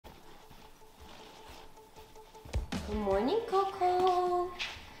Good morning, Coco.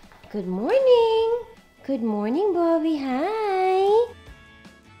 Good morning. Good morning, Bobby. Hi.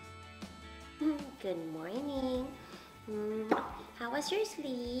 Good morning. How was your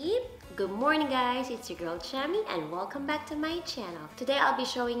sleep? Good morning, guys. It's your girl Chami and welcome back to my channel. Today I'll be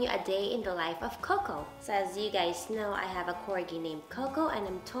showing you a day in the life of Coco. So as you guys know, I have a Corgi named Coco and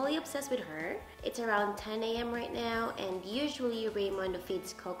I'm totally obsessed with her. It's around 10 a.m. right now and usually Raymond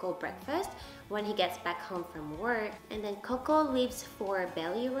feeds Coco breakfast when he gets back home from work. And then Coco leaves for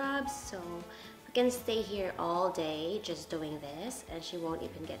belly rubs, so we can stay here all day just doing this and she won't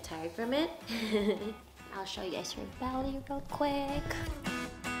even get tired from it. I'll show you guys her belly real quick.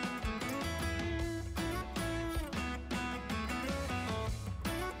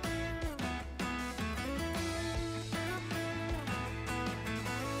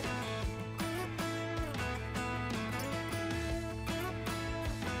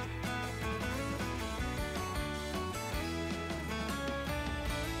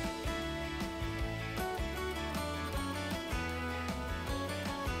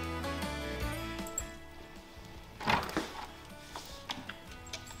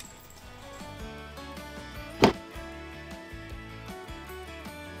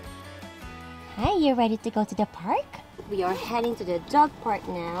 Hi, you ready to go to the park? We are heading to the dog park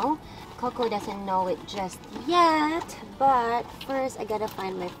now. Coco doesn't know it just yet, but first I gotta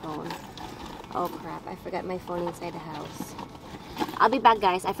find my phone. Oh crap, I forgot my phone inside the house. I'll be back,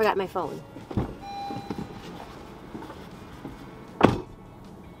 guys. I forgot my phone.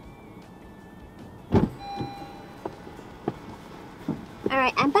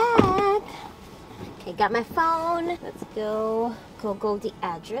 Alright, I'm back. Okay, got my phone. Let's go. Coco the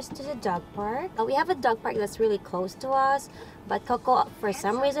address to the dog park. We have a dog park that's really close to us, but Coco for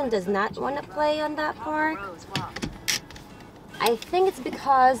some reason does not want to play on that park. I think it's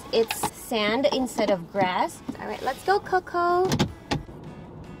because it's sand instead of grass. Alright, let's go, Coco.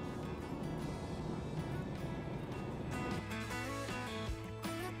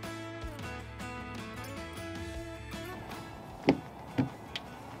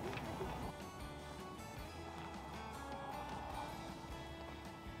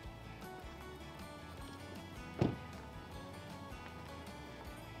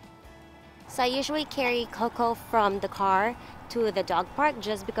 So I usually carry Coco from the car to the dog park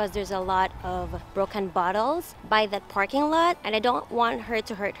just because there's a lot of broken bottles by that parking lot and I don't want her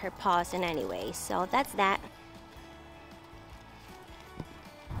to hurt her paws in any way. So that's that.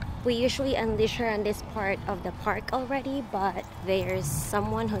 We usually unleash her on this part of the park already, but there's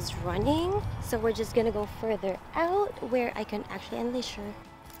someone who's running. So we're just gonna go further out where I can actually unleash her.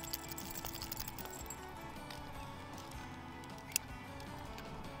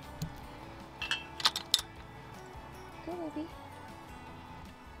 Go, baby.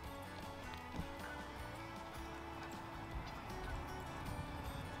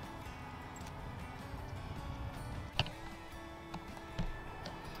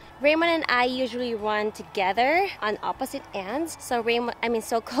 Raymond and I usually run together on opposite ends. So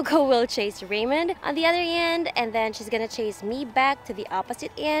Coco will chase Raymond on the other end and then she's gonna chase me back to the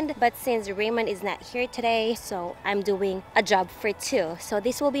opposite end. But since Raymond is not here today, so I'm doing a job for two. So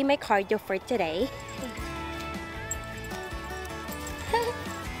this will be my cardio for today.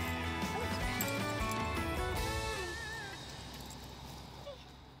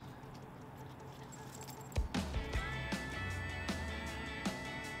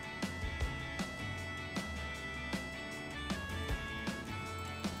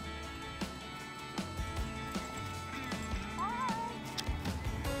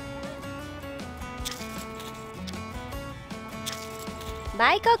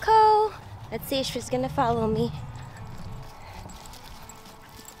 Bye, Coco. Let's see if she's gonna follow me.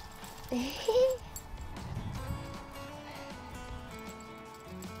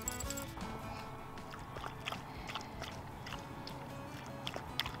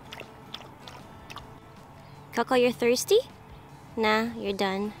 Coco, you're thirsty? Nah, you're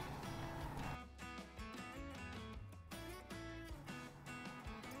done.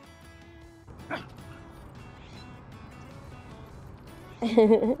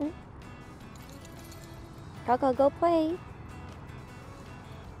 Coco, go play.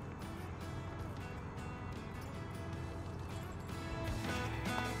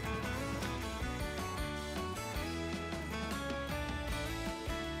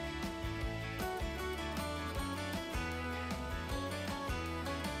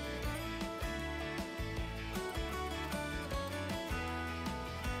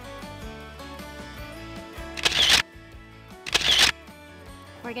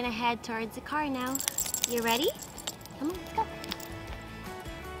 We're gonna head towards the car now. You ready? Come on, let's go.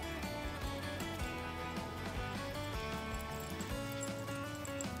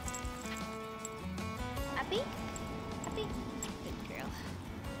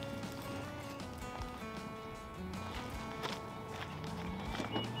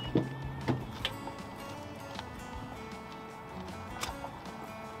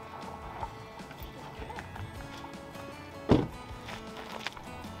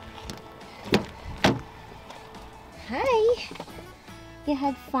 you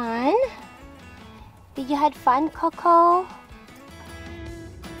had fun? Did you had fun, Coco?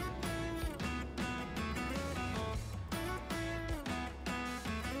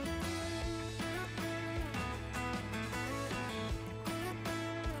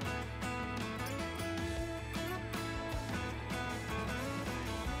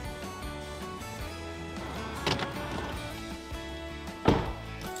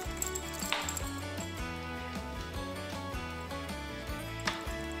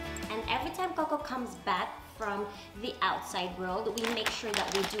 And every time Coco comes back from the outside world, we make sure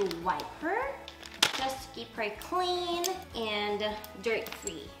that we do wipe her just to keep her clean and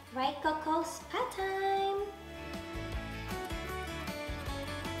dirt-free. Right, Coco? Spa time!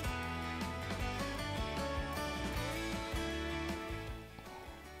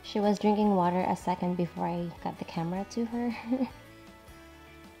 She was drinking water a second before I got the camera to her.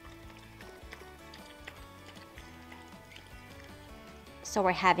 So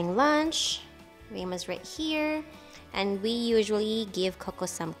we're having lunch. Rayma's right here. And we usually give Coco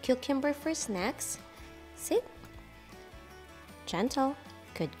some cucumber for snacks. Sit. Gentle.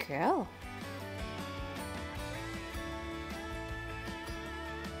 Good girl.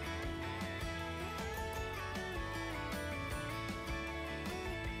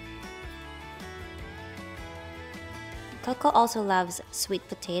 Coco also loves sweet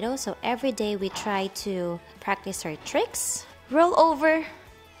potato, so every day we try to practice her tricks. Roll over.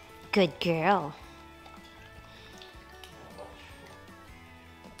 Good girl.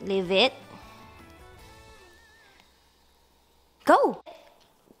 Leave it. Go.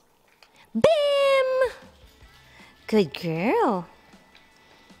 Bim! Good girl.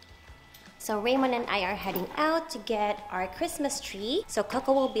 So Raymond and I are heading out to get our Christmas tree. So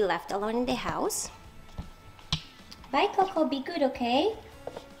Coco will be left alone in the house. Bye, Coco. Be good, okay?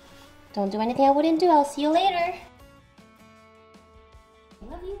 Don't do anything I wouldn't do. I'll see you later.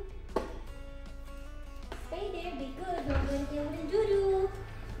 Love you. Stay there. Be good. Don't do anything I wouldn't do.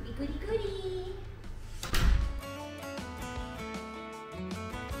 Be goody goody.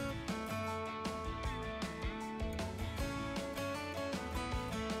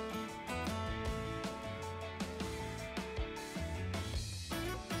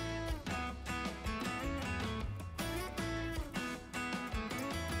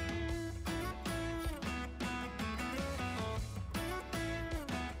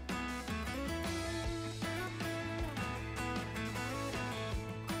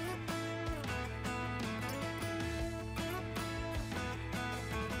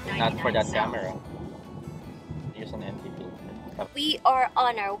 Not for that camera. Use an empty filter. We are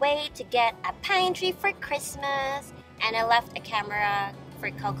on our way to get a pine tree for Christmas, and I left a camera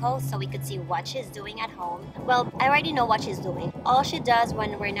for Coco so we could see what she's doing at home. Well, I already know what she's doing. All she does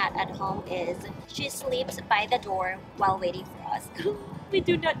when we're not at home is she sleeps by the door while waiting for us. We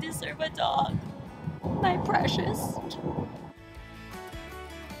do not deserve a dog. My precious.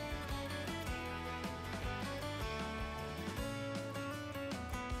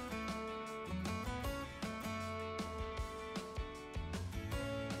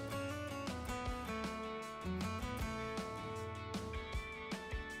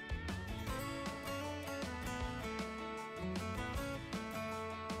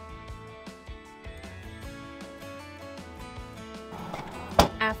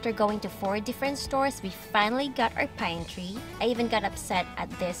 After going to 4 different stores, we finally got our pine tree. I even got upset at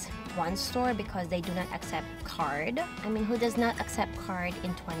this one store because they do not accept card. I mean, who does not accept card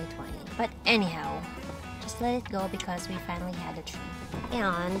in 2020? But anyhow, just let it go because we finally had a tree.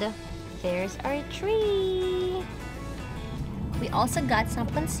 And there's our tree. We also got some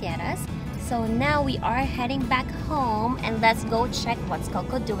pancieras. So now we are heading back home, and let's go check what's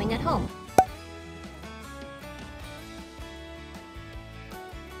Coco doing at home.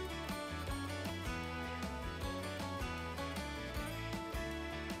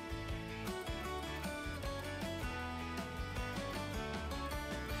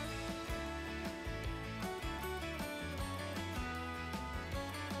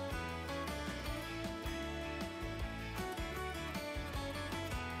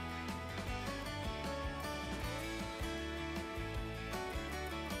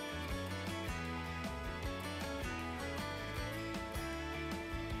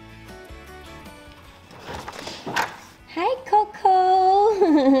 Hi,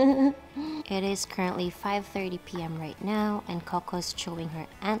 Coco! It is currently 5:30 p.m. right now, and Coco's chewing her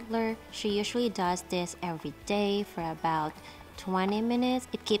antler. She usually does this every day for about 20 minutes.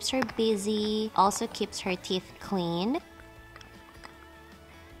 It keeps her busy, also keeps her teeth clean.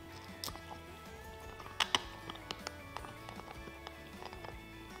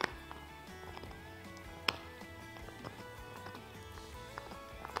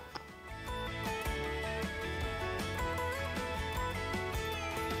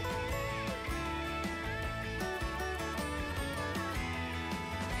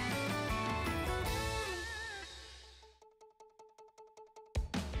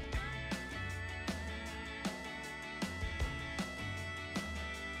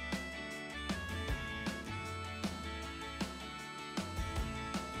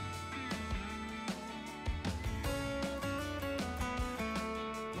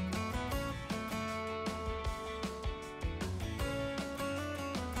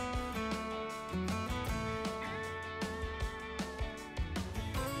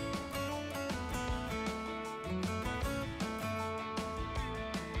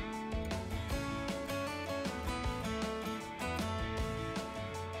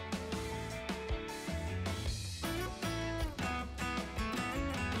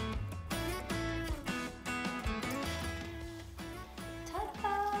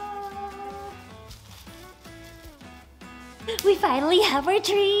 We finally have our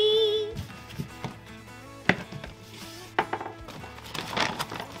tree!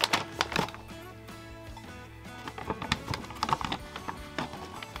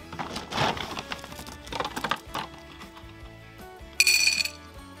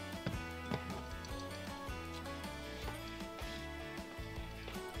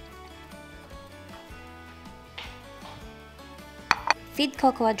 Feed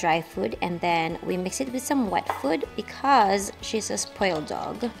Coco dry food and then we mix it with some wet food because she's a spoiled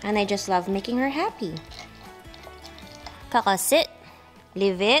dog and I just love making her happy. Coco, sit.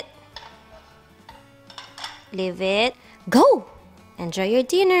 Leave it. Leave it. Go! Enjoy your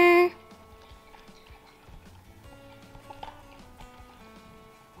dinner.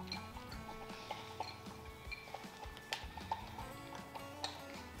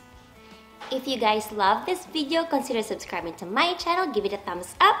 If you guys love this video, consider subscribing to my channel. Give it a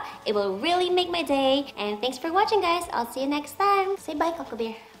thumbs up. It will really make my day. And thanks for watching, guys. I'll see you next time. Say bye, Coco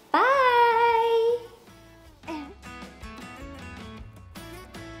Bear. Bye!